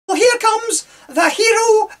comes the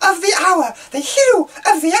hero of the hour. The hero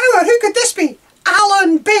of the hour, who could this be?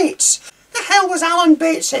 Alan Bates. The hell was Alan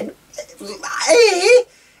Bates in? A,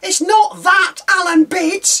 it's not that Alan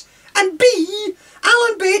Bates. And B,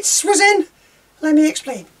 Alan Bates was in... Let me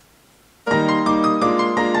explain.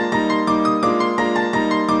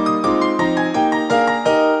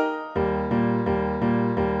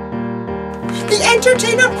 The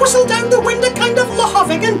entertainer whistled down the wind a kind of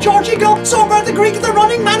luhoving, and Georgie Gull, Sober the Greek, the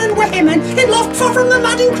running man, and Women, in loft far from the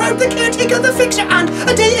madding crowd, the caretaker, the fixer, and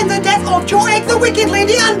a day in the death of Joe Egg, the wicked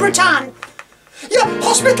lady, and Britann. Yeah,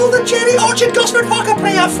 hospital, the cherry orchard, Gosford Park, a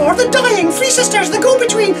prayer for the dying, three sisters, the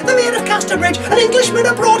go-between, the mayor of Casterbridge, an Englishman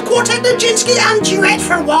abroad, quartet, Nijinsky, and duet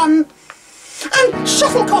for one. And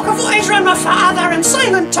shuttlecock a voyage round my father and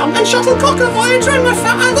silent tongue, and shuttlecock a voyage round my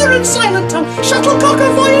father and silent tongue, shuttlecock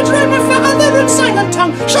a voyage round my father and silent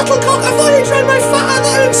tongue, shuttlecock a voyage round my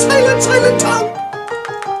father and silent tongue.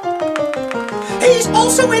 He's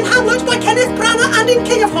also in Hamlet by Kenneth Branagh, and in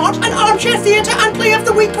King of Hearts, and Armchair Theatre, and Play of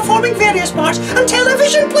the Week performing various parts, and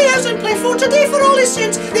television players, and Play for Today for all his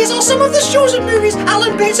sins. These are some of the shows and movies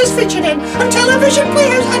Alan Bates is featured in. And television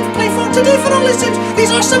players, and Play for Today for all his sins.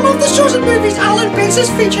 These are some of the shows and movies Alan Bates is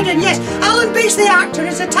featured in. Yes, Alan Bates the actor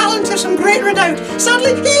is a talent of some great renown.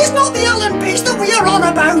 Sadly, he's not the Alan Bates that we are on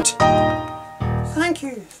about. Thank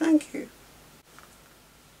you, thank you.